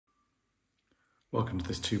Welcome to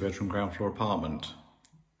this two-bedroom ground floor apartment.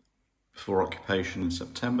 Before occupation in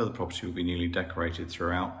September, the property will be newly decorated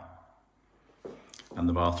throughout and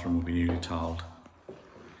the bathroom will be newly tiled.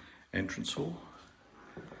 Entrance hall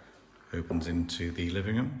opens into the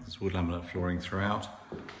living room. There's wood laminate flooring throughout.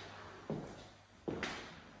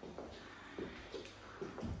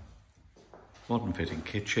 Modern fitting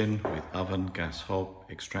kitchen with oven, gas hob,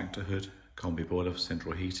 extractor hood, combi boiler for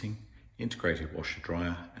central heating, integrated washer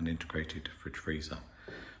dryer and integrated fridge freezer,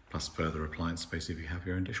 plus further appliance space if you have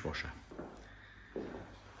your own dishwasher.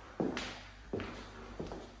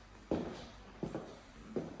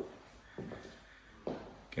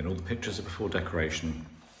 Again, all the pictures are before decoration.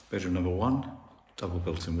 Bedroom number 1, double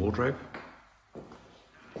built-in wardrobe,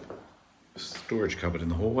 storage cupboard in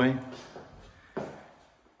the hallway.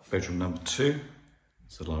 Bedroom number 2,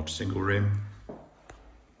 it's a large single room.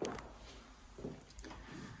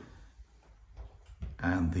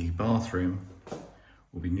 And the bathroom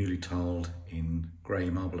will be newly tiled in grey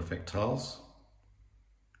marble effect tiles.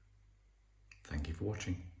 Thank you for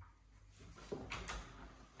watching.